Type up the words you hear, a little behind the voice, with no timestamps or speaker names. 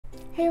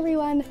Hey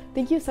everyone,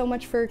 thank you so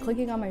much for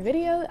clicking on my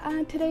video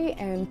today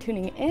and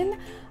tuning in.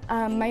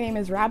 My name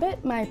is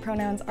Rabbit, my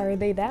pronouns are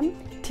they, them.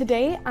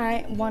 Today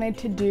I wanted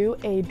to do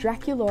a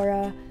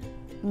Draculaura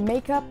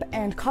makeup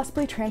and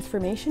cosplay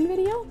transformation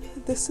video.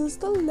 This is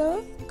the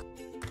look.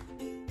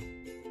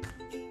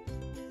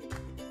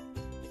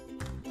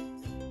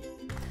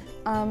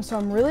 So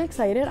I'm really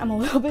excited. I'm a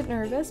little bit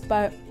nervous,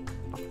 but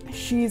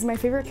she's my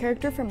favorite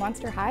character from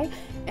Monster High,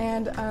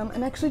 and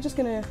I'm actually just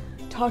gonna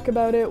talk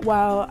about it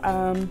while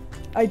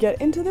I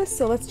get into this,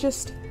 so let's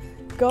just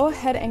go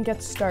ahead and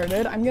get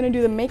started. I'm gonna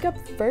do the makeup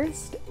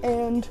first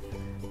and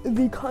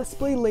the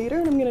cosplay later,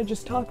 and I'm gonna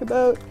just talk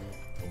about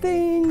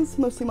things,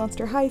 mostly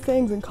Monster High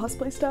things and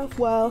cosplay stuff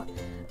while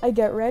I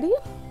get ready.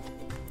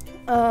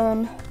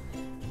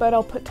 But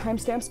I'll put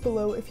timestamps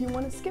below if you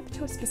want to skip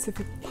to a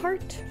specific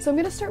part. So I'm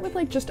gonna start with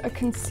like just a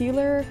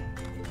concealer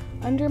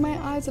under my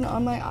eyes and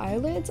on my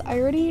eyelids. I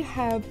already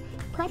have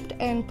prepped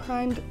and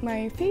primed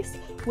my face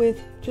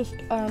with just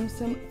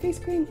some face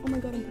cream. Oh my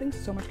god, I'm putting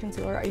so much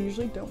concealer. I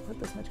usually don't put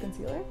this much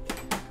concealer,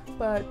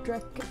 but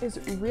Drek is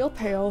real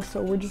pale,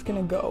 so we're just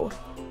gonna go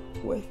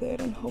with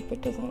it and hope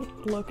it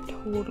doesn't look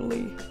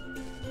totally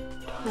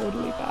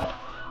bad.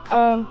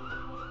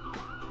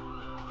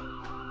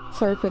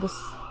 Sorry for the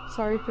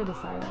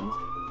sirens.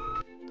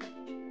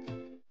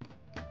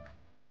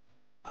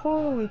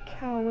 Holy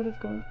cow, what is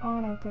going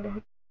on out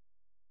there?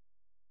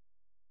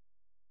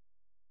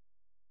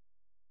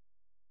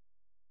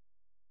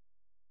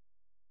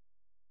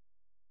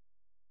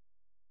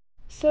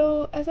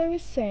 So, as I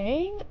was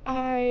saying,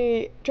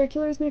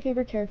 Draculaura is my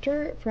favorite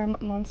character from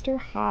Monster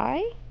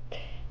High,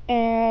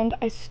 and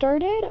I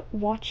started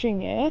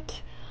watching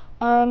it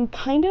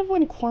kind of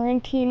when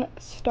quarantine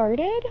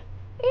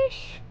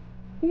started-ish,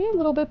 maybe a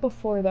little bit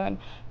before then.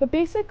 But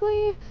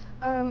basically,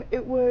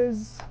 it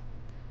was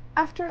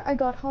after I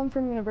got home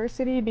from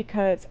university,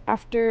 because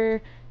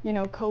after, you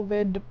know,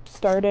 COVID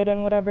started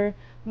and whatever,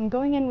 I'm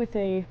going in with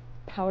a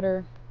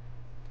powder,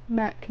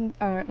 matte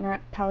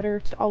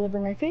powder all over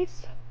my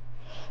face.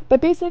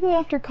 But basically,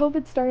 after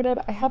COVID started,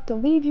 I had to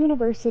leave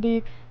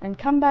university and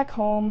come back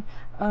home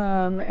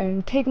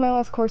and take my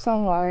last course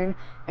online,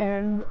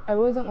 and I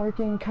wasn't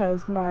working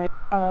because my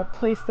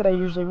place that I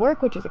usually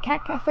work, which is a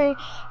cat cafe,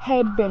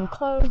 had been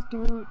closed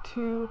due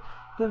to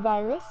the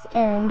virus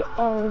and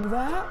all of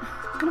that.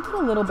 I'm gonna put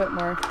a little bit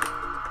more.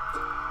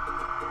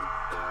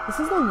 This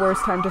is the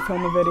worst time to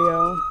film a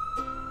video.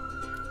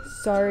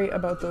 Sorry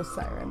about those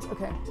sirens.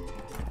 Okay.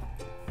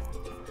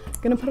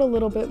 Gonna put a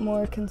little bit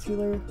more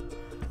concealer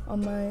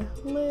on my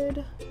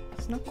lid.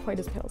 It's not quite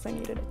as pale as I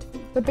needed it to be.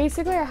 But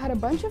basically, I had a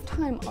bunch of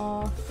time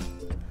off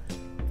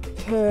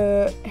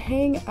to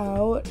hang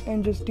out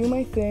and just do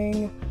my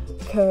thing,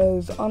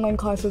 because online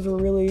classes were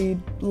really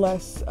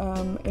less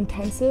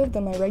intensive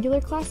than my regular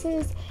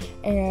classes,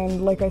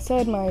 and like I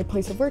said, my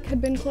place of work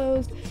had been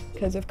closed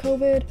because of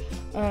COVID,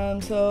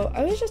 so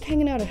I was just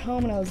hanging out at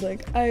home, and I was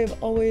like, I've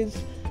always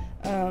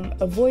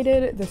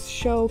avoided this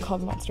show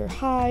called Monster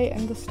High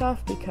and the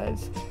stuff,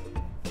 because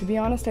to be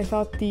honest, I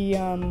thought the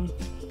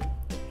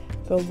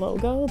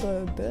logo,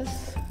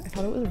 I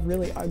thought it was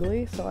really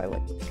ugly, so I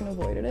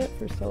avoided it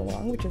for so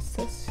long, which is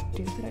so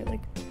stupid. I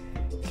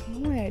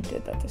don't know why I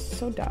did that. This is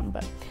so dumb,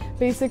 but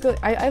basically,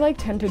 I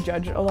tend to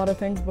judge a lot of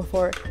things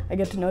before I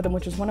get to know them,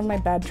 which is one of my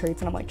bad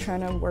traits, and I'm like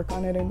trying to work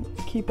on it and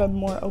keep a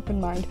more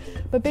open mind.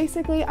 But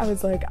basically, I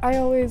was like, I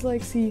always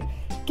see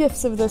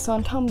GIFs of this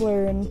on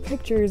Tumblr and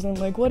pictures, and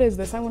like, what is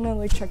this? I want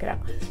to check it out.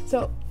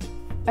 So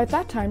at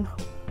that time,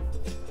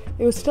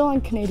 it was still on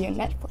Canadian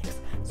Netflix,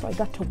 so I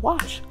got to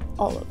watch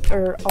all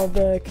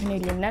the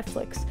Canadian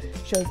Netflix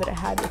shows that it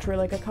had, which were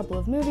like a couple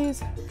of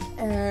movies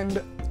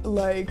and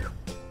like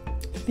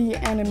the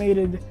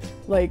animated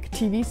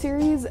TV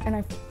series, and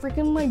I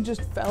freaking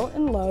just fell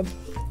in love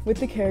with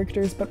the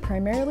characters, but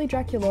primarily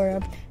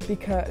Draculaura,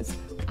 because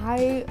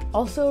I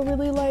also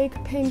really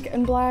like pink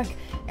and black,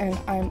 and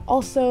I'm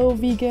also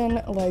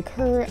vegan like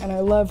her, and I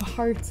love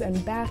hearts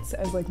and bats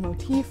as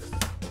motifs,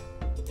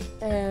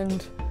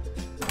 and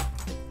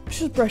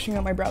just brushing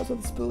out my brows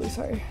with a spoolie,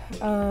 sorry.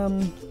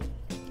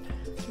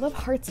 Love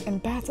hearts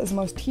and bats as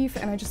motif,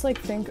 and I just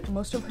think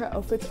most of her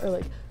outfits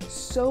are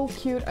so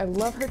cute. I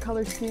love her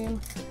color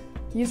scheme.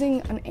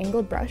 Using an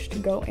angled brush to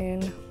go in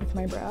with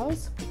my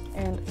brows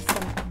and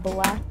some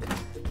black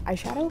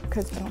eyeshadow,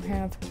 because I don't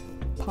have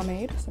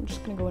pomade, so I'm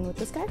just gonna go in with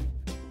this guy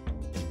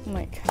and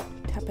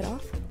tap it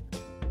off.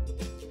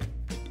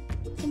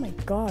 Oh my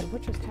god,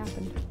 what just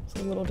happened? I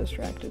was a little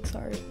distracted,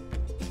 sorry.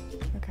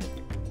 Okay,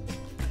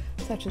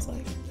 such is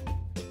life.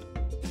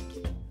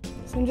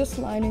 So I'm just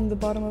lining the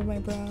bottom of my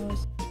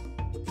brows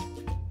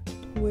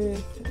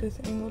with this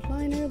angled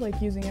liner,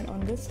 using it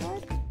on this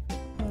side,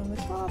 on the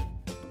top.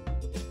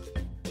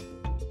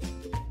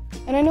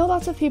 And I know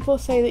lots of people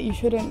say that you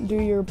shouldn't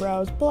do your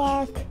brows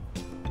black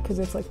because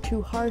it's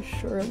too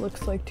harsh or it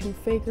looks too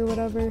fake or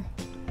whatever.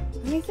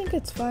 And I think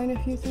it's fine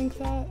if you think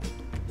that.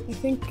 I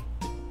think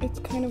it's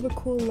kind of a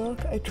cool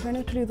look. I try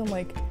not to do them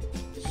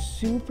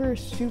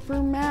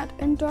super matte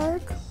and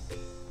dark,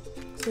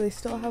 so they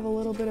still have a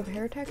little bit of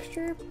hair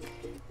texture.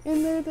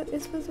 in there that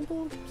is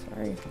visible.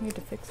 Sorry, I need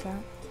to fix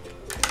that.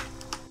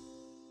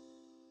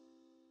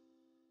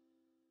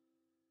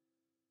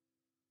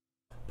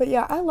 But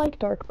yeah, I like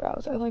dark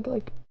brows. I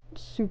like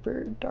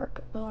super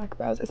dark black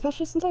brows,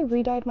 especially since I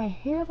re-dyed my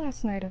hair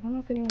last night. I don't know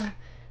if anyone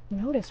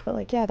noticed, but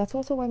like, yeah, that's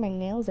also why my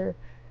nails are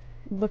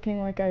looking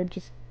like I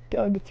just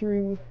dug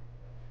through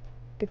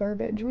the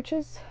garbage, which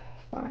is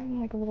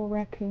fine, like a little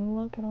raccoon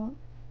look. I don't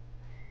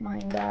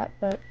mind that,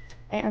 but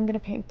I am gonna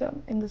paint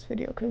them in this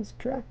video because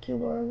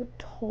Draculaura would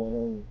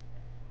totally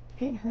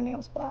paint her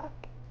nails black.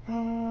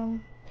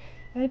 And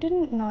I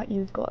didn't not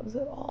use gloves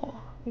at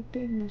all. I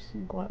did use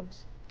some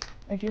gloves.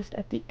 I just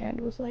at the end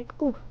was like,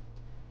 ooh,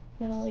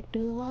 I'm gonna like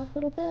do the last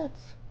little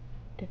bits.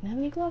 Didn't have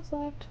any gloves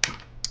left.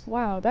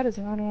 Wow, that is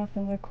not enough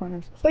in the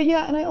corners. But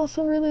yeah, and I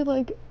also really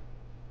like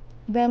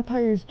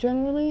vampires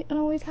generally, and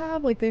always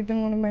have. Like, they've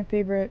been one of my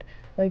favorite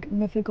like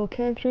mythical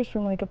characters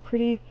from like a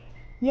pretty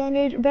young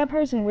age.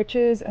 Vampires and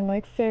witches and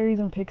like fairies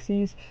and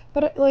pixies,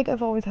 but like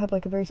I've always had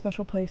like a very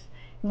special place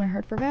in my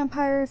heart for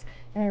vampires,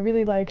 and I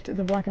really liked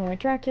the black and white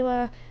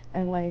Dracula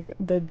and like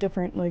the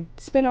different like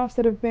spin-offs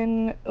that have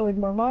been like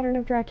more modern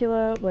of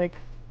Dracula, like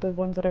the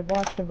ones that I've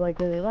watched I've like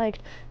really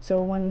liked.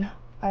 So when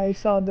I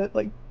saw that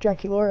like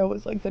Draculaura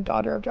was like the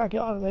daughter of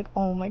Dracula, I was like,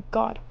 oh my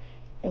god,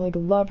 I like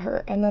love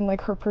her. And then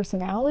like her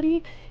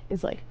personality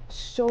is like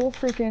so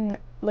freaking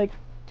like,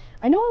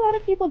 I know a lot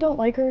of people don't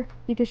like her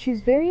because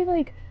she's very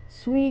like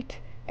sweet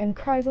and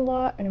cries a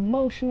lot and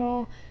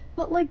emotional,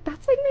 but like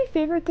that's like my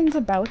favorite things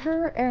about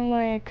her. And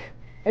like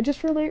I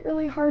just relate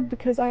really hard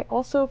because I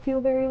also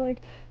feel very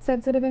like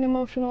sensitive and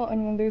emotional,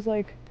 and when there's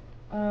like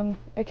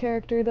a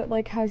character that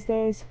like has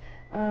those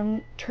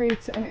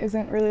traits and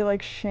isn't really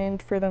like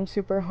shamed for them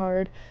super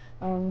hard,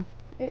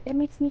 it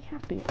makes me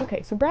happy.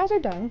 Okay, so brows are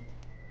done.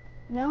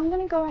 Now I'm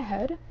gonna go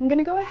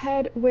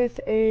ahead with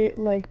a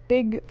like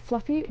big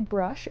fluffy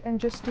brush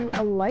and just do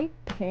a light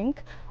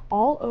pink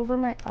all over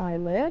my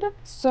eyelid.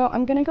 So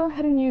I'm gonna go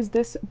ahead and use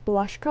this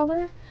blush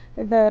color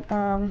that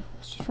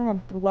it's just from a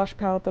blush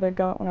palette that I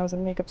got when I was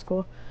in makeup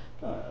school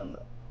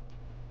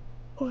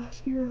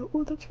last year.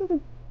 Oh, that's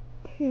really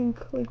pink,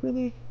 like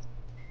really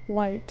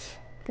light.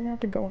 I'm gonna have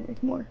to go in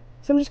with more.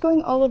 So I'm just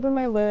going all over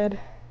my lid,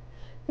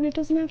 and it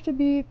doesn't have to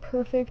be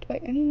perfect by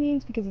any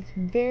means because it's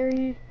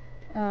very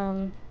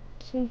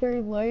this one's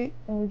very light,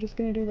 and we're just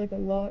gonna do like a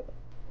lot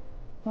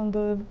on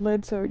the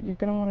lid, so you're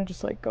gonna want to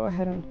just like go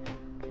ahead and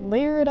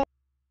layer it up.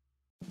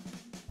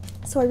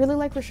 So I really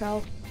like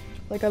Rochelle.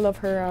 Like, I love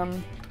her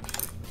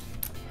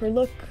her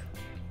look,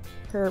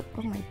 her,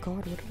 oh my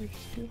god, what did I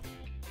just do?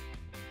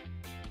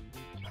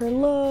 Her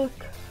look,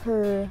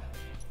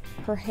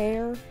 her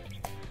hair,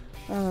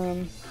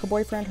 her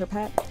boyfriend, her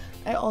pet.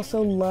 I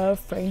also love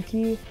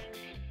Frankie,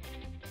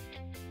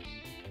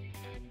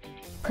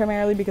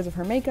 primarily because of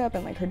her makeup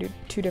and like her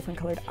two different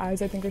colored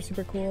eyes I think are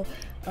super cool,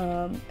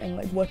 and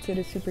like What's It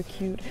is super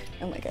cute,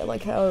 and like I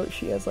like how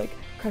she has like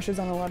crushes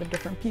on a lot of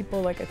different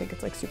people. Like, I think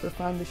it's like super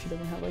fun that she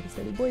doesn't have like a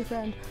steady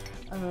boyfriend,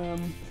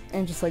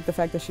 and just like the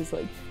fact that she's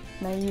like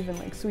naive and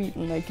like sweet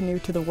and like new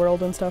to the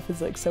world and stuff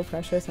is like so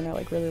precious, and I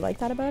like really like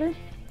that about her.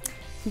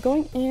 I'm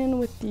going in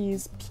with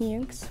these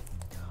pinks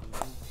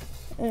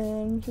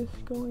and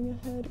just going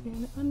ahead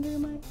and under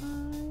my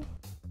eye.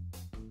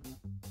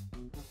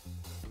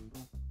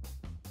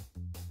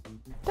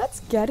 That's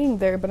getting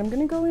there, but I'm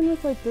gonna go in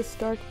with like this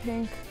dark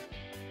pink.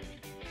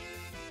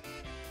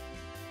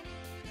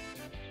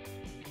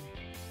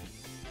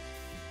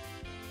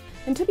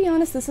 And to be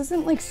honest, this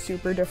isn't like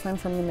super different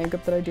from the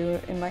makeup that I do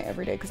in my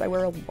everyday, because I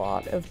wear a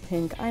lot of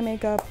pink eye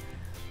makeup.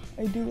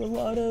 I do a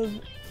lot of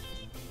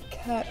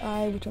cat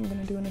eye, which I'm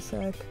gonna do in a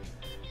sec.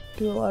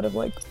 Do a lot of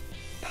like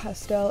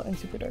pastel and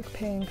super dark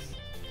pinks.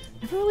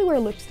 I never really wear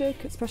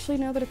lipstick, especially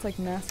now that it's like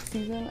mask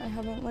season. I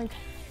haven't like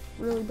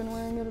really been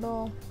wearing it at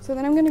all. So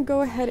then I'm gonna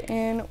go ahead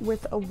in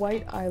with a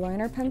white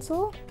eyeliner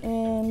pencil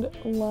and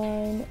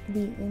line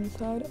the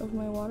inside of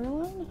my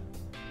waterline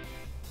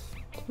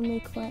to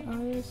make my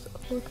eyes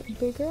look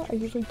bigger. I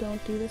usually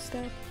don't do this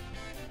step,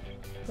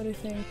 but I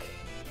think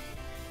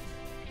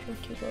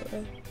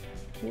Draculaura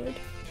would.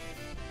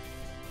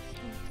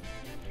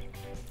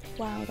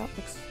 Wow, that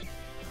looks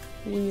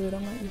weird.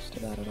 I'm not used to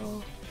that at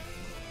all.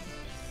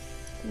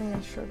 I'm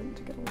gonna shorten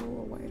to get a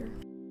little wider.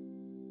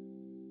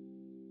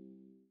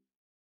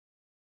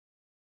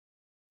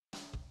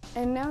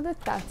 And now that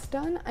that's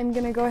done, I'm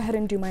gonna go ahead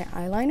and do my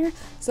eyeliner.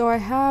 So I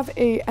have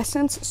a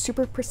Essence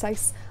Super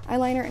Precise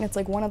eyeliner, and it's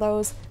like one of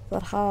those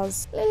that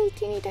has a little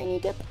teeny tiny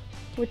dip,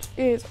 which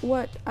is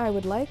what I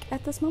would like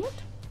at this moment.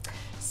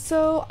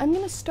 So I'm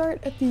gonna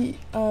start at the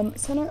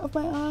center of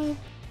my eye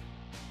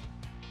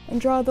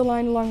and draw the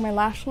line along my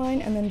lash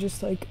line, and then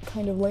just like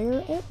kind of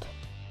layer it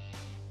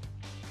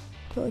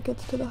till it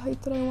gets to the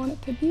height that I want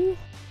it to be.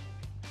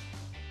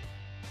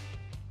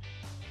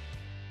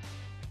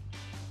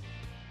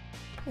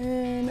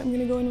 And I'm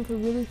gonna go in with a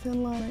really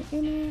thin line on my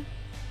inner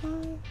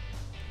eye.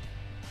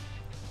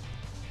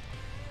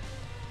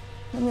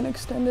 I'm gonna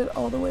extend it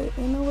all the way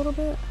in a little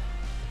bit.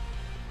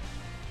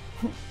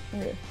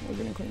 Okay, we're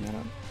gonna clean that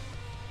up.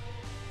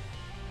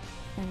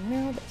 And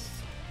now this.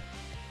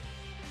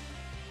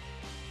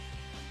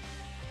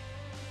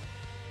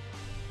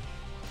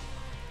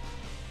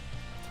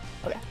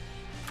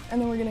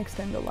 And then we're gonna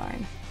extend the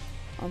line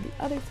on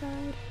the other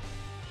side.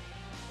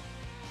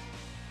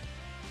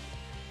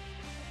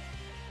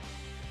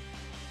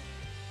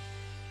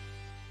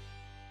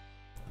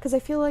 Because I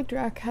feel like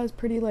Drac has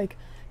pretty like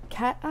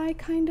cat eye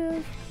kind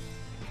of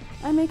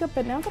eye makeup,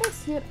 but now that I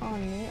see it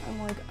on me, I'm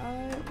like,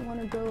 I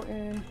want to go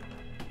in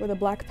with a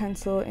black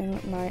pencil in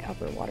my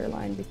upper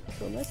waterline,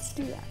 so let's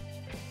do that.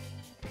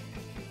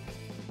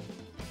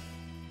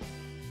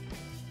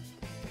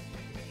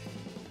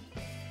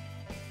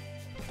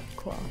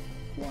 Cool.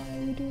 Why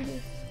we do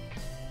this?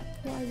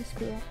 Why we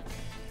screw up?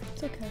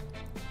 It's okay.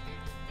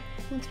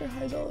 Monster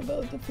High is all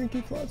about the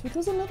freaky flaws, which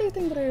was another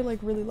thing that I like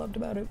really loved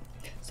about it.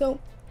 So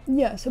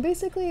yeah, so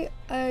basically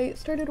I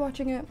started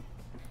watching it.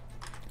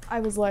 I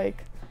was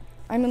like,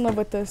 I'm in love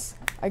with this.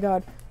 I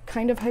got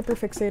kind of hyper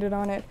fixated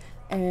on it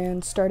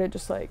and started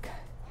just like,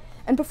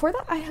 and before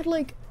that I had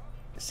like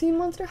seen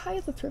Monster High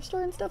at the thrift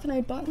store and stuff, and I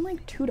had bought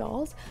like 2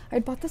 dolls. I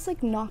had bought this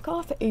like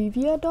knockoff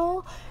Avia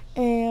doll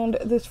and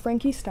this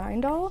Frankie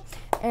Stein doll,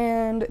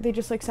 and they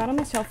just like sat on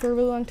my shelf for a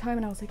really long time,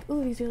 and I was like,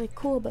 ooh, these are like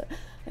cool, but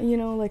you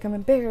know, like I'm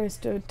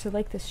embarrassed to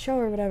like this show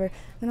or whatever. And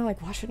then I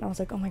like watched it and I was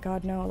like, oh my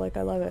god, no, like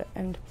I love it.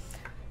 And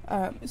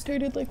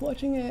started like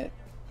watching it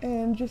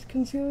and just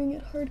consuming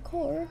it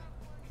hardcore.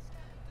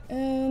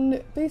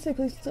 And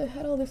basically, since I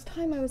had all this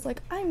time, I was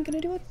like, I'm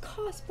gonna do a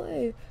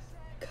cosplay,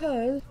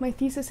 because my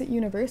thesis at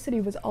university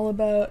was all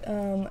about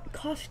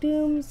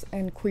costumes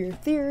and queer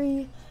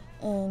theory,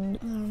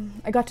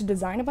 and I got to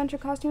design a bunch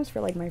of costumes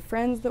for like my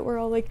friends that were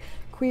all like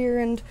queer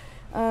and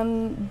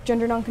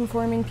gender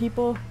non-conforming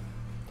people.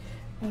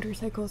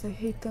 Motorcycles, I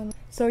hate them.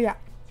 So yeah,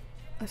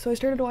 so I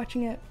started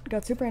watching it,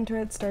 got super into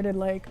it, started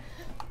like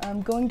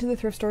going to the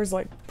thrift stores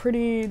like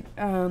pretty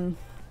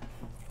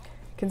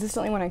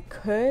consistently when I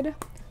could.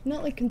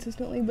 Not like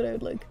consistently, but I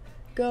would like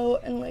go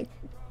and like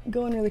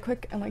go in really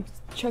quick and like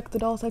check the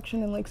doll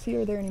section and like see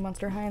are there any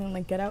Monster High, and then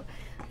like get out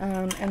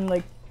and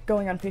like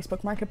going on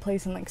Facebook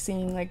Marketplace and like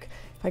seeing like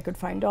if I could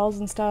find dolls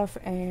and stuff,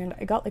 and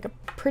I got like a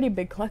pretty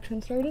big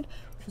collection started,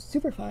 which was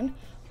super fun.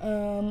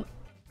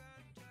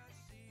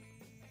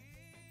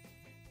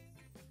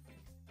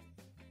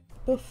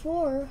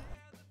 Before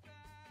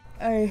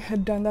I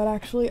had done that,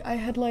 actually, I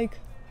had like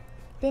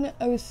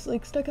I was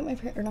like stuck at my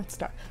parents, or not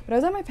stuck, but I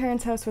was at my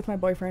parents' house with my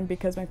boyfriend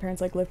because my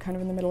parents like live kind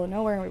of in the middle of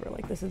nowhere, and we were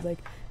like, this is like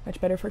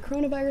much better for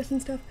coronavirus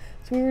and stuff.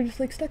 So we were just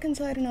like stuck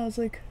inside, and I was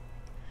like,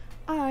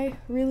 I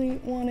really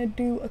want to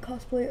do a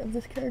cosplay of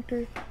this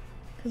character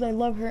because I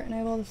love her and I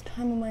have all this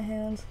time on my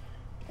hands,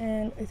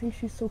 and I think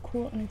she's so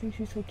cool and I think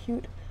she's so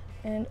cute,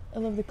 and I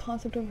love the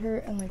concept of her,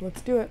 and like,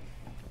 let's do it.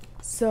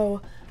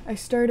 So I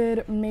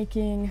started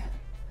making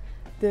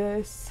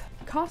this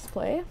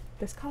cosplay,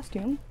 this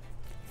costume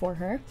for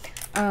her,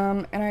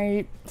 and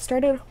I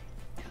started with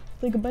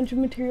like a bunch of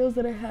materials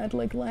that I had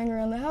like lying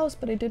around the house,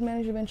 but I did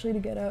manage eventually to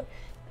get out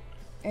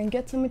and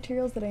get some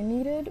materials that I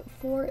needed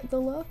for the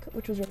look,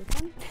 which was really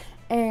fun.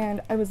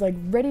 And I was like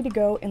ready to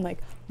go in like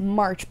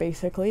March,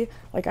 basically.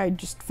 Like I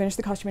just finished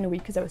the costume in a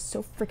week because I was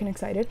so freaking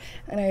excited,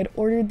 and I had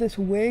ordered this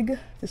wig,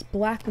 this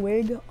black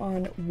wig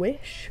on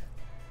Wish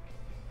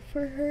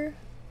for her,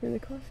 for the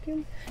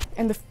costume,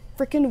 and the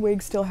freaking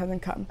wig still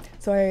hasn't come.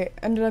 So I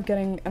ended up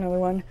getting another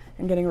one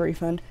and getting a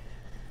refund.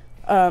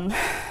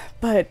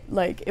 But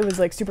like it was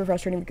like super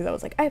frustrating because I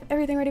was like, I have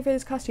everything ready for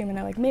this costume, and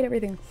I like made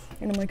everything,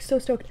 and I'm like so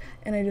stoked,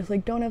 and I just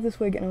like don't have this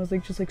wig, and I was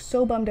like just like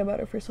so bummed about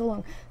it for so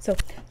long. So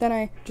then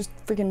I just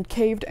freaking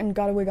caved and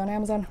got a wig on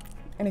Amazon,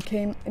 and it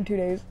came in 2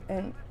 days,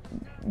 and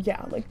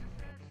yeah, like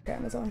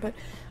Amazon, but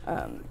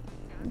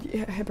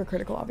yeah,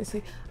 hypocritical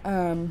obviously.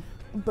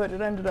 But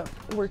it ended up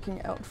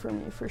working out for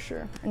me for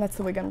sure. And that's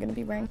the wig I'm gonna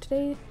be wearing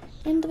today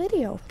in the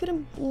video. I'm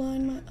gonna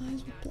line my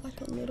eyes with black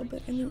a little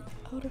bit in the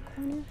outer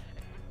corner.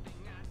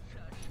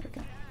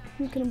 Okay.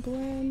 I'm gonna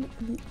blend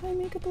the eye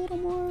makeup a little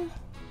more.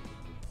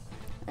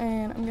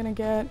 And I'm gonna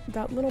get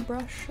that little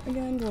brush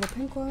again, the little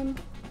pink one.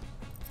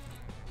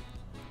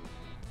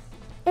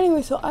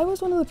 Anyway, so I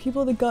was one of the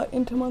people that got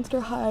into Monster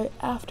High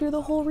after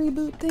the whole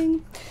reboot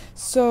thing.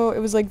 So it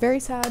was like very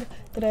sad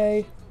that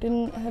I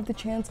didn't have the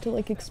chance to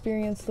like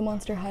experience the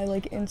Monster High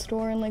like in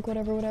store and like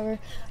whatever.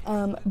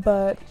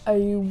 But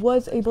I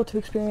was able to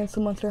experience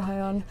the Monster High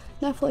on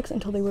Netflix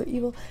until they were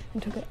evil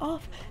and took it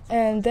off.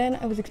 And then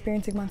I was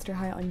experiencing Monster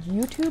High on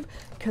YouTube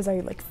because I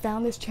like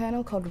found this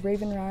channel called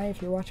Raven Rye.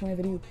 If you're watching my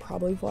video, you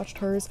probably have watched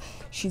hers.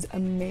 She's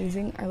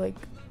amazing.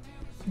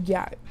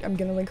 Yeah, I'm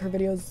gonna link her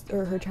videos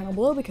or her channel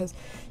below because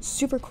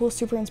super cool,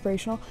 super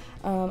inspirational.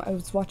 I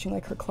was watching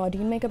like her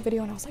Claudine makeup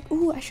video, and I was like,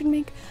 ooh, I should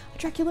make a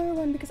Draculaura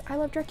one because I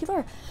love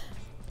Draculaura.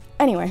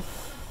 Anyway,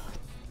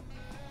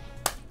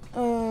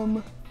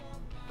 I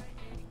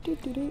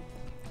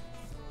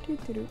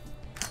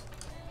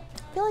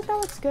feel like that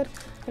looks good,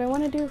 but I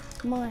want to do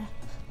more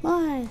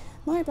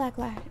black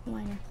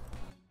liner.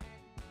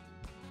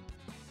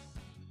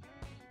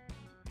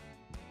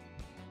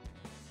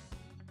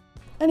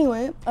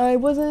 Anyway, I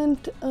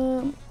wasn't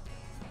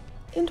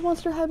into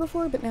Monster High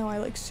before, but now I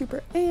like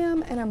super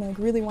am, and I'm like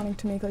really wanting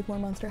to make like more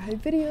Monster High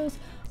videos.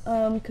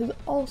 Because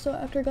also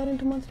after I got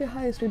into Monster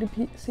High, I started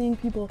seeing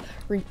people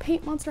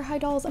repaint Monster High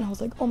dolls, and I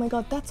was like, oh my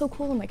god, that's so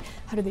cool. And like,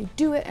 how do they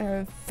do it? And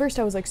at first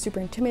I was like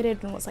super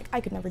intimidated and was like, I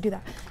could never do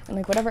that, and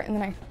like whatever. And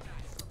then I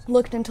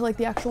looked into like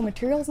the actual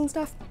materials and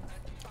stuff,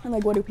 and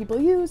like what do people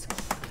use,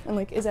 and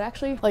like is it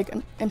actually like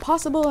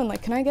impossible, and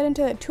like can I get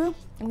into it too?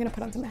 I'm gonna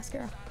put on some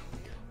mascara.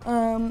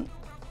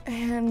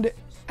 And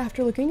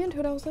after looking into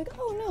it, I was like,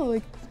 oh no,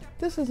 like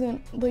this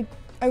isn't like,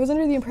 I was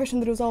under the impression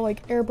that it was all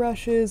like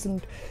airbrushes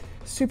and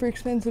super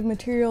expensive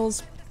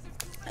materials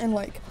and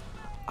like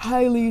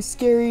highly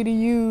scary to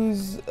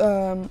use,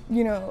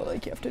 you know,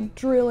 like you have to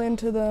drill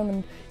into them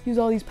and use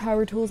all these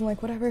power tools and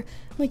like whatever.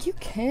 Like you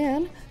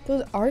can,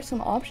 those are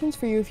some options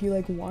for you if you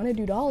like want to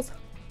do dolls.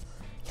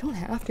 You don't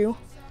have to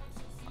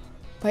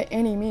by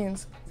any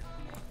means.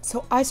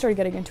 So I started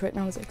getting into it,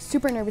 and I was like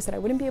super nervous that I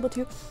wouldn't be able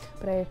to,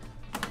 but I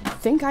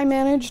think I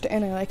managed,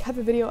 and I like have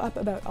a video up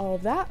about all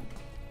of that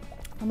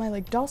on my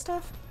like doll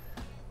stuff.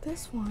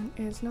 This one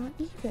is not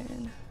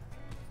even.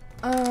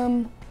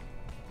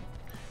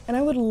 And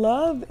I would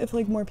love if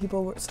like more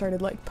people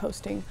started like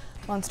posting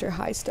Monster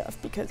High stuff,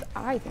 because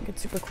I think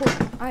it's super cool.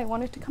 I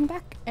wanted to come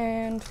back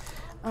and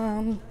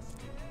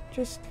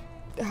just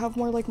have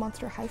more like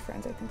Monster High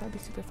friends. I think that'd be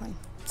super fun.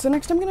 So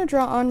next I'm gonna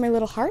draw on my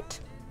little heart,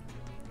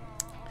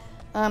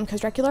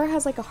 because Draculaura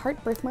has like a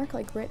heart birthmark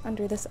like right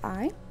under this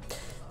eye.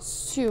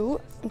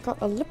 So I've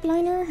got a lip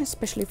liner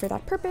especially for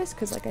that purpose,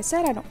 because like I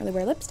said, I don't really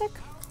wear lipstick.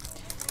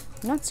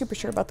 I'm not super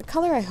sure about the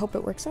color. I hope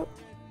it works out.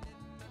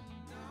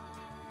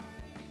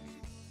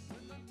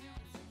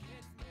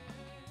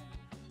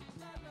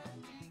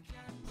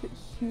 Is it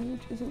huge?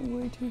 Is it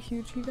way too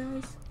huge, you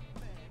guys?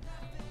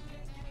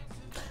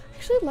 I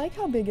actually like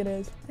how big it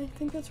is. I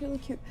think that's really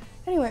cute.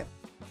 Anyway,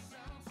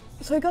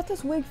 so I got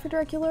this wig for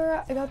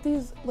Draculaura. I got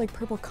these like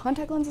purple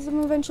contact lenses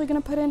I'm eventually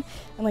gonna put in.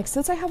 And like,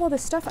 since I have all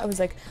this stuff, I was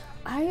like,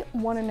 I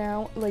wanna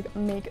now like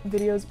make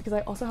videos, because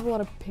I also have a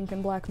lot of pink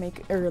and black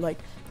like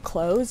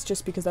clothes,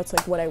 just because that's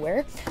like what I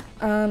wear.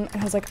 And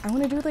I was like, I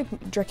wanna do like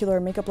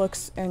Draculaura makeup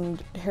looks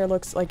and hair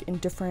looks like in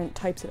different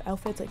types of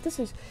outfits. Like this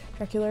is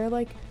Draculaura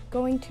like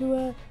going to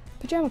a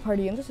pajama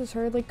party, and this is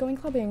her like going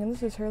clubbing, and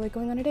this is her like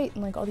going on a date,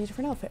 and like all these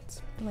different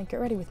outfits, and like get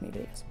ready with me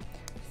videos.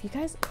 If you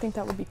guys think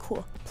that would be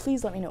cool,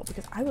 please let me know,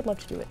 because I would love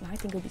to do it, and I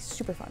think it would be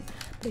super fun.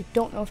 But I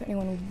don't know if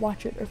anyone would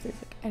watch it or if there's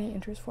like any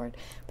interest for it,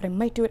 but I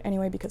might do it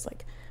anyway, because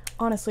like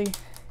honestly,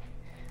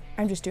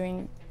 I'm just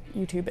doing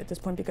YouTube at this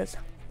point because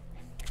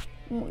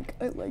like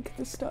I like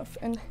this stuff,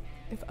 and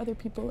if other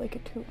people like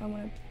it too, I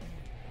want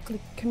to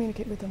like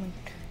communicate with them and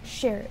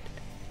share it.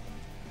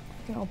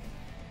 You know,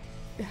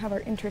 have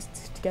our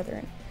interests together,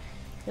 and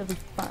it'll be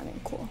fun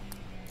and cool.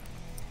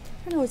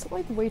 I know it's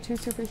like way too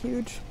super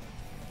huge.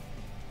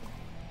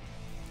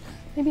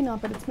 Maybe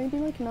not, but it's maybe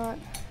like not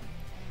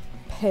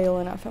pale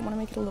enough. I want to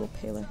make it a little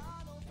paler.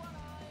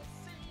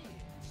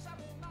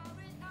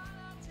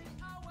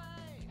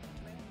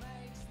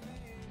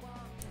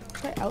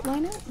 Should I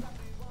outline it?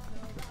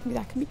 Maybe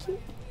that could be cute.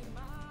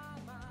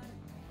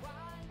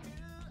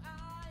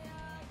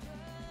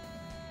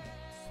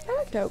 That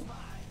worked out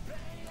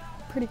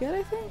pretty good,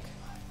 I think.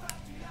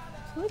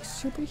 It's like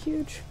super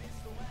huge.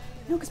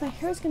 No, because my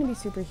hair is going to be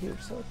super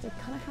huge, so it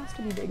kind of has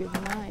to be big, is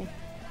my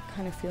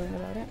kind of feeling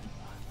about it.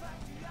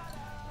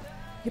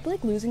 I keep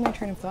like losing my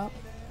train of thought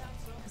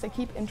because I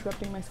keep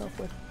interrupting myself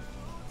with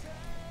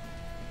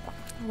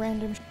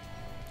random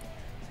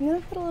So I'm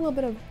gonna put a little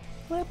bit of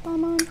lip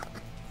balm on.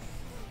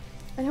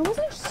 And I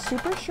wasn't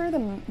super sure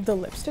the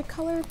lipstick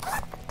color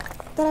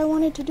that I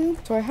wanted to do.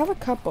 So I have a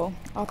couple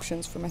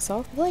options for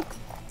myself. I like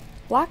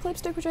black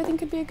lipstick, which I think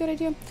could be a good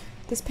idea.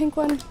 This pink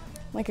one,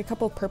 like a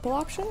couple purple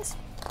options.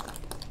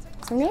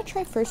 So I'm gonna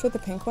try first with the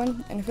pink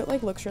one, and if it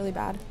like looks really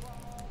bad,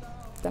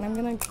 then I'm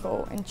gonna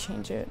go and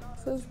change it.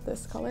 This is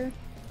this color.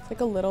 It's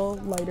like a little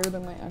lighter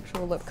than my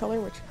actual lip color,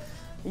 which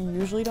I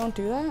usually don't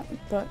do that,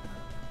 but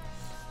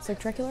it's like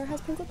Draculaura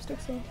has pink lipstick,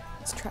 so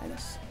let's try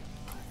this.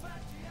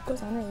 It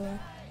goes on really well.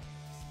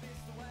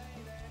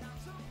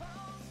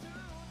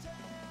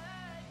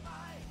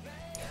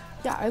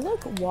 Yeah, I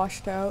look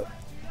washed out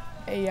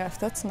AF.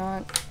 That's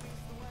not,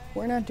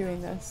 we're not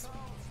doing this.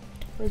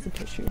 Where's the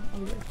tissue? I'll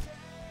be right.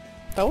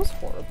 That was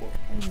horrible.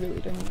 I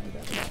really didn't like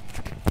that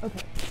at all.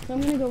 Okay, so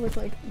I'm gonna go with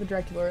like the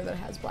Draculaura that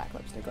has black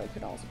lipstick like her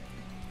dolls.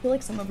 I feel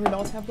like some of her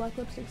dolls have black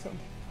lipstick, so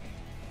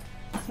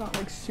it's not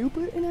like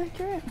super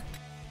inaccurate.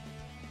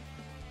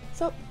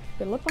 So,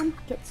 get a lip balm,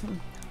 get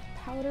some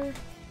powder.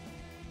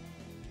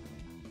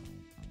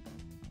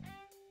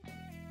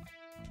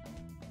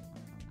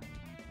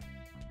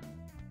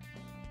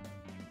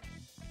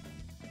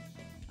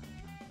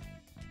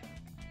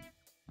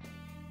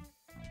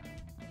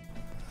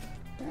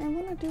 I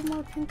want to do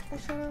more pink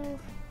eyeshadow.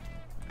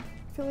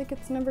 I feel like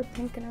it's never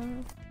pink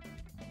enough.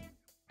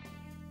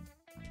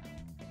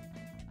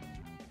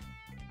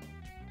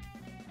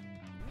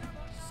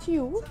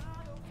 So,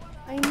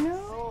 I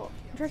know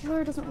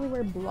Draculaura doesn't really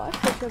wear blush,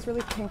 but she has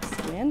really pink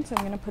skin, so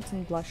I'm going to put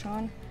some blush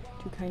on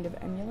to kind of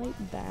emulate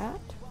that.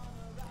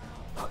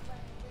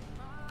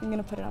 I'm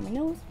gonna put it on my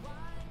nose,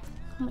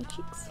 on my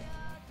cheeks,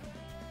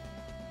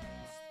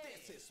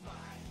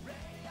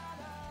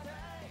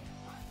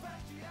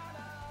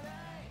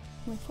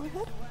 my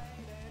forehead.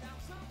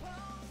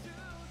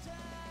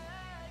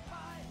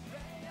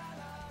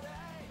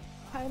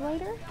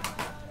 Highlighter.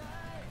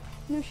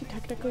 No, she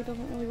technically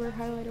doesn't really wear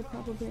highlighter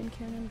probably in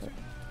canon, but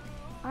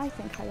I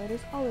think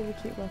highlighter's always a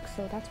cute look,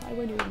 so that's why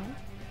we're doing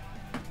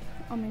it.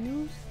 On my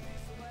nose.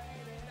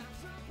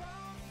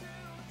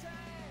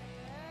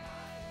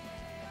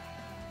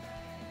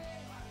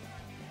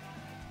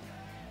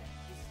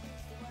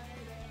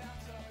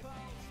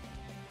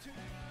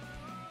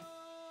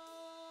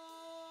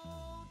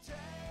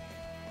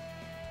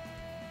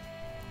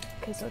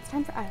 Okay, so it's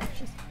time for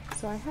eyelashes.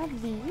 So I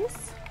have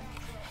these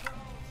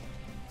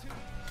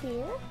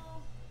here.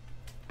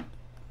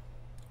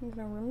 I'm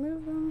gonna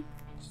remove them.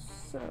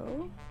 So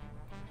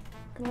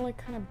I'm gonna like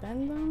kind of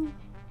bend them,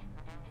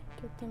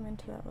 get them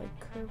into that like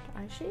curved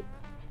eye shape.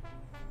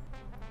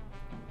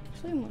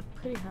 Actually, I'm like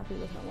pretty happy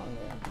with how long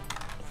they are.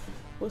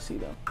 We'll see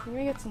though. I'm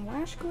gonna get some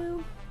lash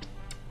glue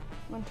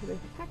onto the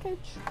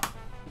package.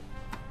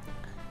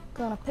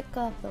 Gonna pick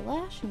up the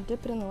lash and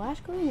dip it in the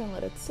lash glue and then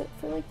let it sit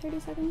for like 30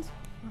 seconds.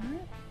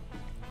 Alright,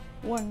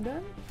 one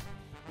done.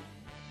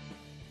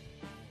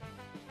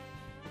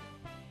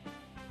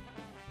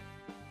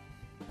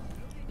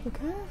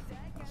 Okay,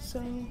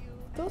 so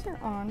those are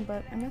on,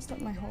 but I messed up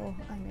my whole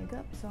eye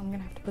makeup, so I'm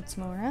gonna have to put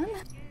some more on.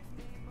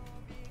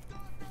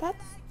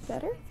 That's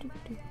better.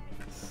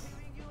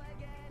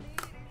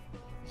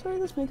 Sorry,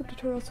 this makeup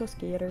tutorial is so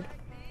scattered.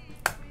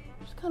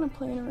 Just kind of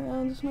playing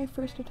around. This is my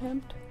first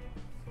attempt,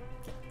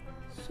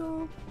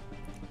 so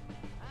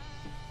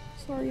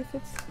sorry if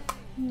it's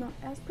not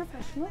as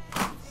professional.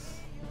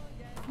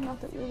 Not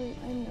that really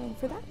I'm known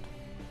for that.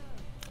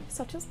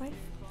 Such is life.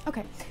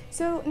 Okay,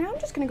 so now I'm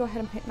just gonna go ahead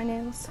and paint my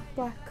nails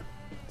black.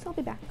 So I'll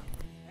be back.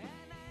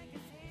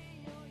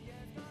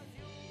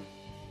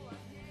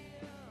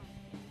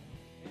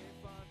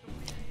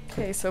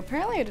 Okay, so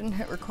apparently I didn't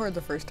hit record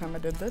the first time I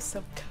did this,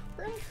 so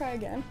we're gonna try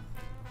again.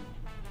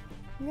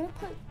 I'm gonna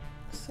put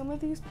some of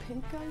these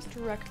pink guys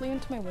directly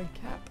into my wig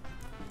cap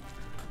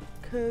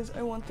because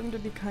I want them to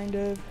be kind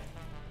of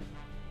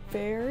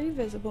very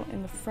visible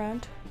in the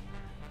front,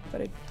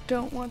 but I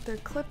don't want their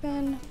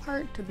clip-in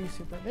part to be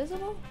super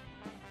visible.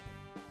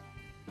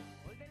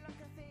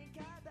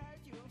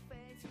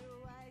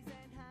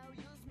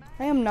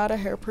 I am not a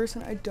hair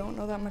person. I don't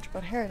know that much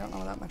about hair. I don't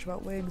know that much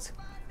about wigs.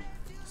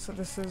 So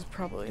this is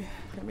probably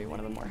gonna be one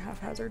of the more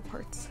haphazard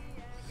parts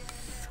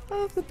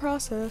of the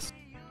process.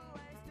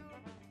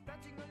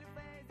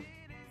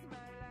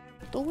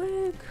 The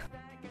wig.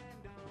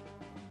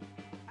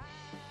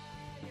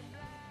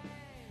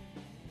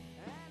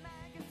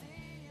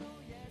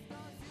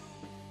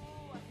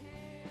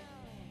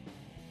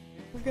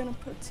 We're gonna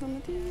put some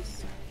of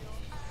these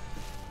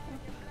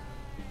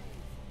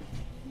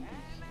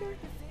here.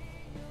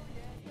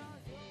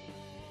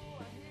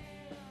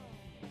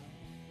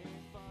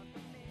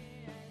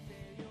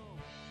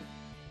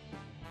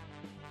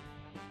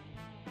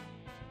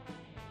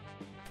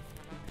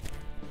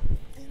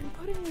 And I'm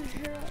putting my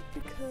hair up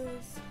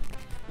because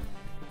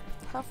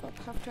half up,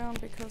 half down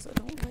because I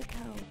don't like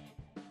how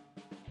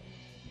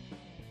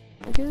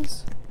it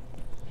is.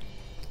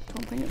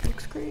 Don't think it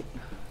looks great.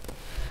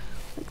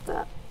 Like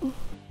that.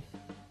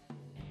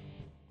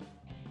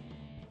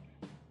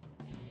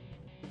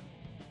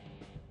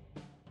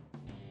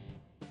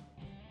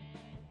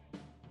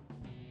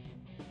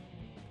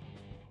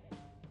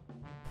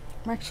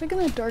 I'm actually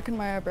gonna darken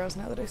my eyebrows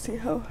now that I see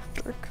how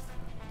dark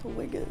the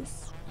wig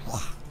is.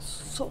 It's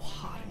so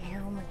hot in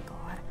here, oh my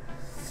god.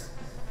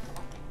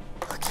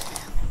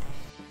 Okay.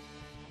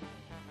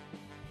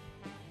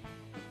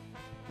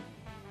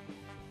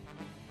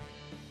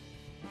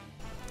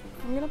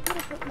 I'm gonna put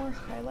a bit more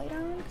highlight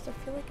on because I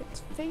feel like it's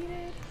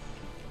faded.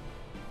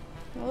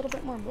 And a little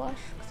bit more blush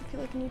because I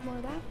feel like I need more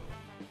of that.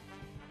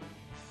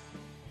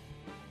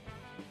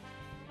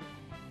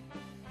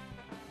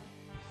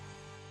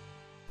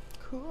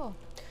 Cool.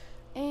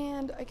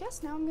 And I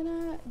guess now I'm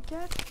gonna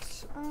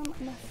get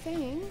my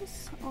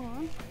fangs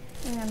on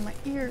and my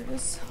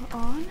ears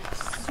on.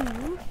 So,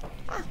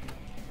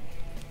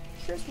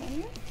 here's one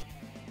ear.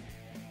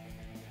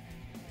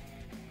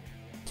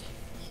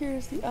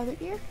 Here's the other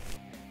ear.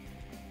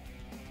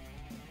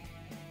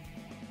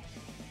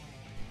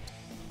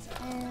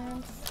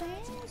 And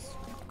fangs.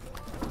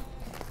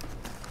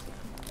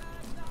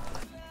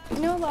 I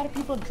know a lot of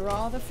people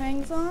draw the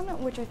fangs on,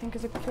 which I think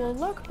is a cool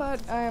look,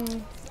 but I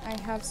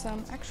have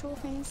some actual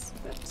fangs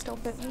that still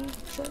fit me,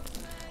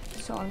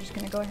 so I'm just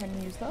gonna go ahead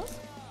and use those.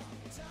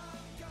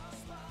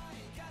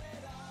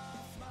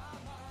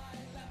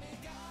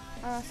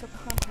 So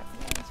contact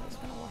lenses, I was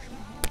gonna wash my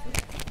hands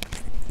really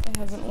quick. I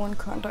haven't worn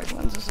contact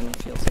lenses and it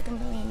feels like a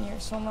million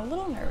years, so I'm a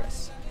little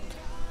nervous.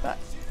 But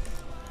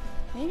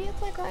maybe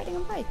it's like riding a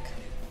bike.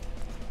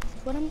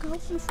 That's what I'm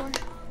hoping for.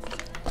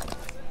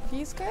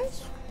 These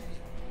guys,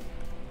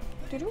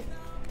 doo-doo.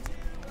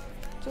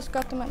 Just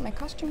got them at my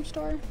costume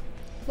store,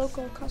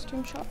 local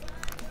costume shop.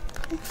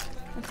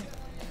 Okay,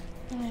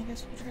 And I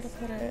guess we'll try to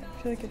put it,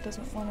 I feel like it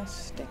doesn't want to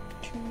stick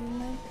to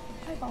my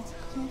eyeball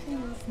because my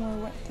finger is more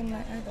wet than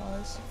my eyeball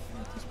is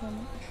at this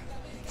moment.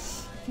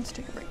 Let's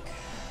take a break.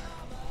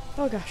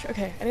 Oh gosh,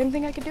 okay. I didn't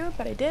think I could do it,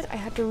 but I did. I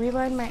had to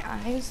reline my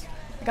eyes.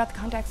 I got the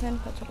contacts in,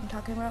 that's what I'm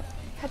talking about.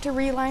 Had to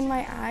reline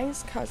my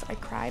eyes because I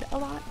cried a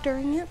lot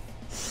during it.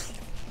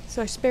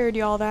 So I spared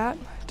you all that.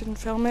 Didn't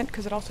film it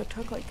because it also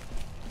took like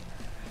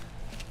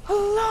a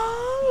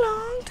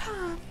long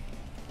time.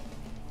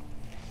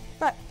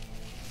 But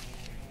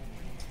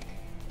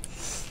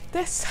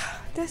this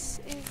is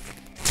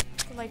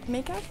like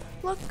makeup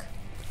look,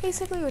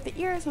 basically, with the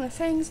ears and the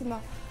fangs and the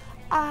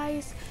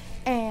eyes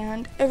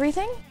and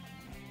everything.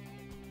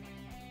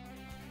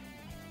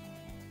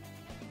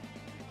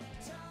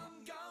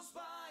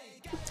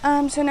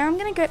 So now I'm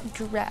gonna get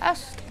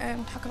dressed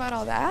and talk about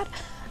all that.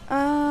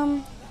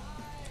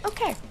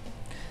 Okay.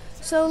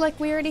 So like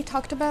we already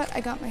talked about,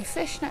 I got my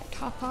fishnet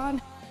top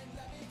on.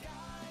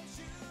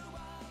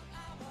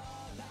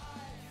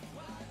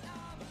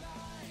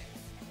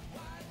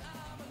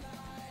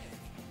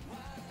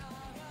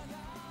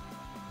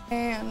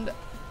 And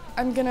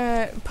I'm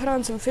gonna put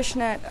on some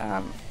fishnet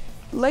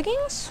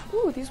leggings.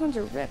 Ooh, these ones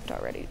are ripped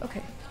already.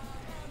 Okay.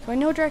 So I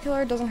know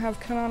Draculaura doesn't have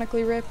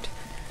canonically ripped,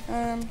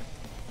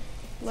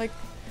 like,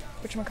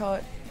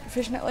 whatchamacallit,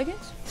 fishnet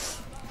leggings.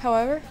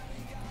 However,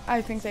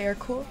 I think they are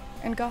cool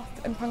and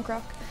goth and punk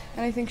rock,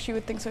 and I think she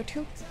would think so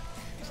too.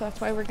 So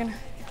that's why we're gonna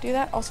do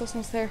that. Also,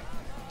 since they're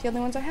the only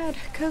ones I had,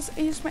 because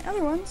I used my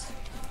other ones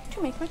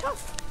to make my top.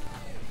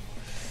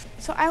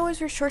 So I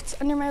always wear shorts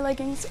under my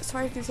leggings, so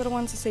I have these little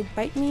ones that say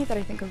Bite Me that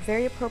I think are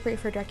very appropriate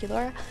for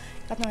Draculaura.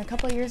 Got them a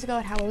couple of years ago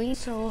at Halloween,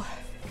 so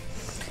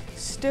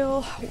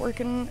still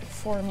working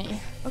for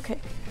me. Okay,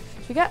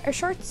 so we got our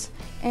shorts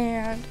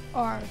and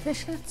our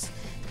fishnets,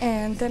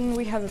 and then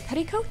we have a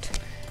petticoat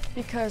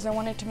because I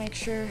wanted to make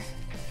sure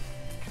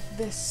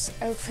this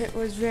outfit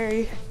was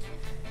very,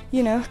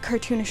 you know,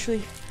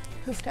 cartoonishly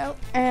poofed out.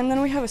 And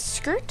then we have a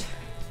skirt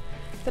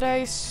that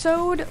I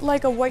sewed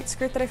like a white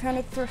skirt that I found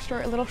at the thrift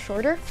store, a little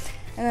shorter,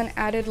 and then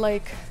added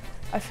like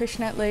a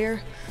fishnet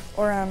layer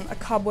or a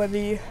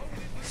cobwebby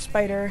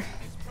spider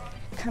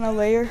kind of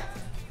layer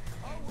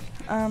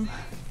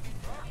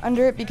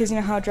under it, because you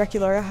know how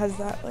Draculaura has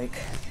that like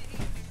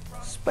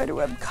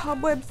spiderweb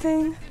cobweb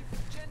thing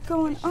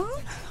going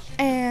on.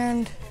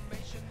 And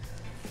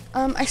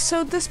I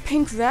sewed this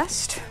pink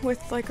vest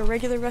with like a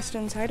regular vest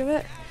inside of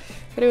it,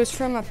 but it was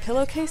from a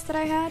pillowcase that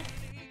I had.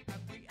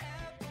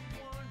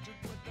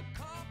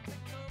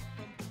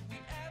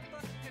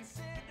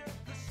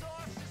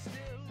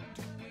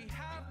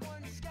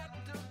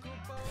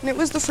 And it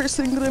was the first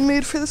thing that I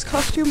made for this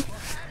costume.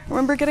 I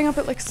remember getting up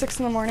at like 6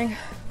 in the morning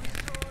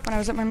when I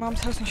was at my mom's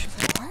house, and she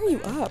was like, "Why are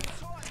you up?"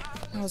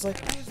 And I was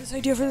like, "I have this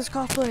idea for this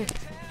cosplay."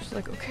 She's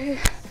like, "Okay,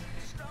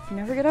 you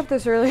never get up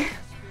this early."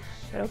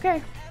 But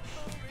okay.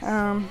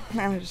 And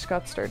I just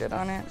got started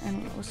on it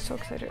and I was so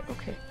excited.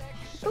 Okay.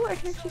 Oh, I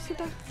can actually see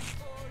the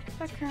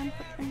background,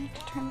 but I need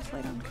to turn this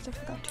light on because I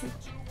forgot to.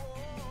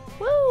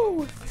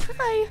 Woo!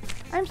 Hi!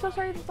 I'm so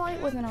sorry that the light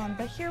wasn't on,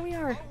 but here we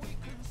are.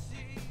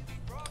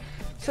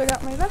 So I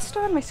got my vest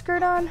on, my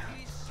skirt on.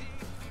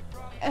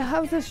 I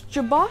have this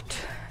Jabot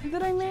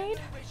that I made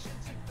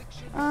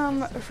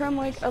from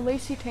like a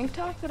lacy tank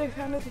top that I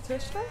found at the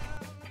thrift store.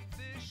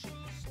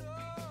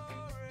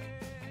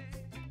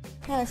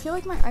 And I feel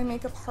like my eye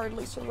makeup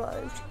hardly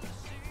survived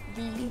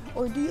the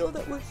ordeal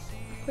that was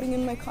putting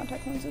in my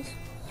contact lenses.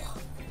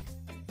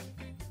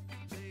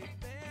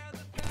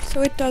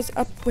 So it does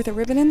up with a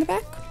ribbon in the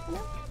back.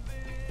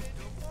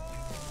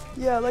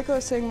 Yeah, like I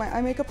was saying, my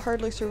eye makeup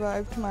hardly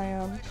survived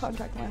my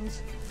contact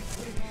lens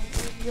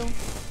ordeal.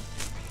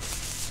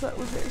 So that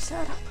was very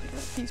sad. I'll put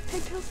up these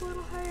pigtails a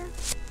little higher.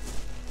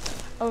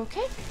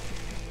 Okay.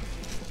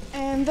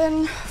 And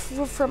then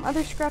from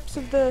other scraps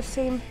of the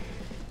same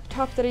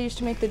top that I used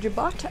to make the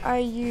Jabot,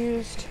 I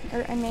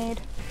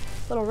made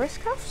little wrist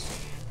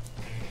cuffs,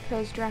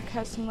 because Drac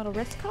has some little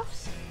wrist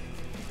cuffs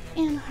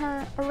in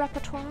her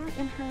repertoire,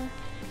 in her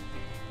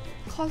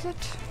closet,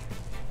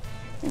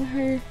 in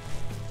her,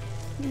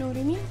 you know what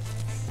I mean?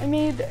 I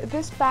made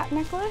this bat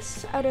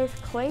necklace out of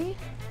clay,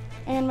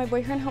 and my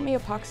boyfriend helped me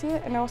epoxy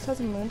it, and it also has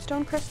a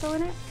moonstone crystal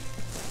in it.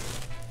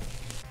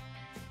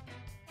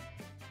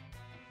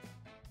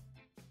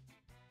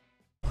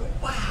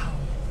 Wow!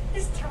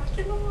 It's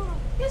Draculaura!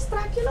 It's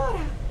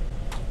Draculaura!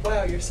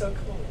 Wow, you're so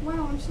cool.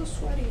 Wow, I'm so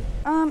sweaty.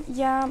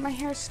 Yeah, my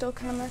hair is still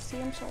kind of messy,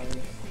 I'm sorry.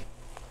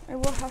 I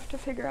will have to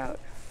figure out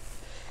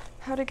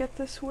how to get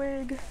this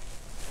wig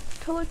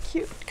to look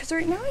cute. Because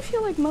right now I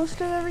feel like most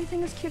of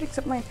everything is cute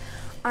except my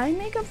eye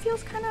makeup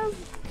feels kind of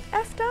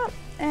effed up.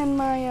 And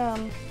my,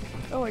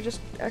 oh, I just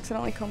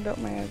accidentally combed out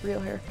my real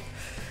hair.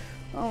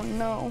 Oh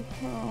no.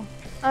 Oh.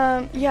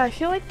 Yeah, I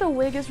feel like the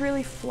wig is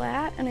really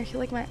flat, and I feel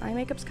like my eye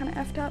makeup's kind of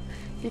effed up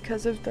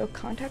because of the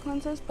contact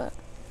lenses, but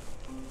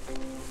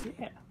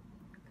yeah.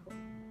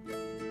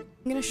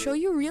 I'm gonna show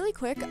you really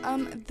quick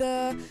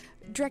the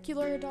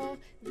Draculaura doll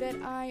that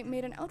I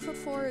made an outfit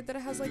for that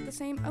has like the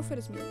same outfit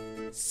as me.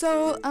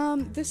 So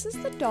this is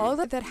the doll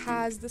that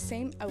has the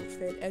same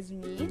outfit as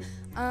me.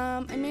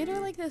 I made her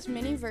like this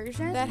mini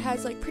version that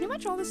has like pretty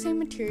much all the same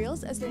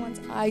materials as the ones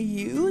I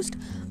used.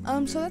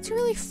 So that's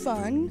really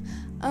fun.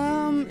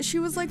 She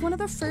was like one of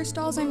the first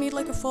dolls I made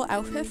like a full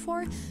outfit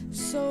for.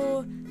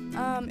 So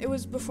it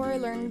was before I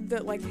learned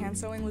that like hand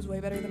sewing was way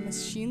better than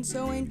machine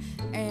sewing,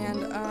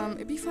 and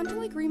it'd be fun to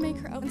like remake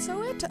her out and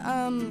sew it.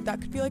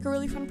 That could be like a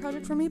really fun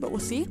project for me, but we'll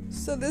see.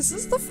 So this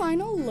is the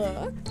final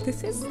look.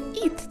 This is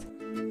it.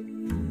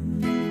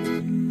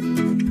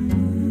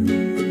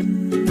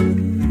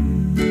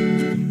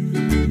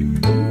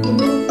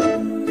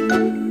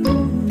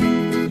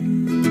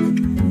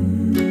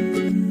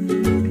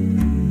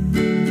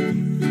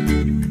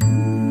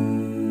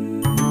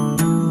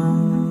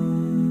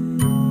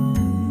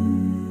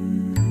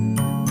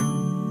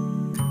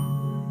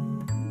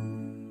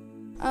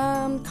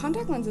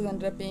 Contact lenses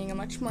ended up being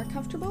much more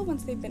comfortable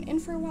once they've been in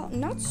for a while. I'm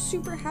not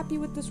super happy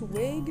with this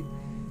wig.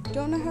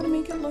 Don't know how to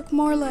make it look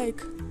more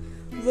like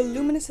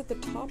voluminous at the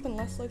top and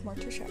less like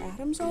Morticia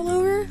Addams all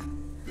over.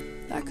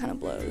 That kind of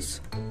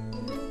blows.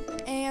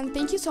 And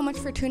thank you so much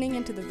for tuning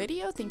into the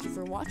video. Thank you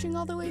for watching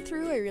all the way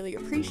through. I really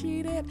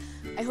appreciate it.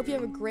 I hope you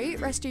have a great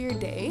rest of your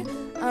day.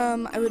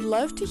 I would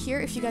love to hear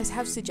if you guys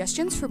have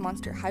suggestions for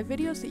Monster High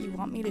videos that you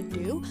want me to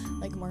do,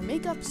 like more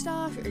makeup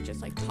stuff or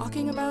just like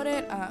talking about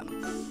it.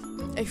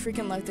 I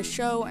freaking love the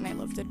show and I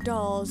love the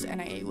dolls,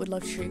 and I would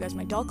love to show you guys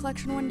my doll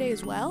collection one day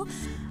as well.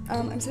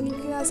 I'm sending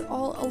you guys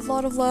all a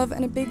lot of love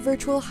and a big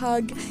virtual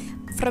hug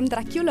from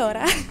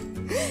Draculaura.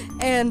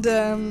 And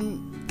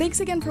thanks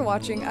again for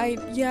watching.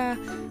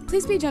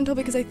 Please be gentle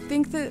because I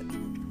think that,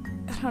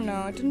 I don't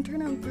know, it didn't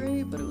turn out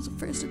great, but it was a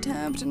first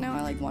attempt, and now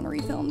I like want to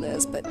refilm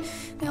this, but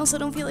I also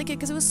don't feel like it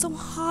because it was so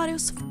hot. It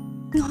was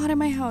so hot in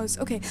my house.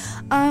 Okay,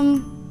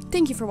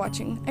 thank you for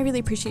watching. I really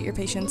appreciate your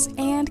patience,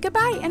 and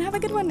goodbye, and have a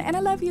good one, and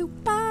I love you.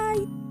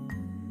 Bye!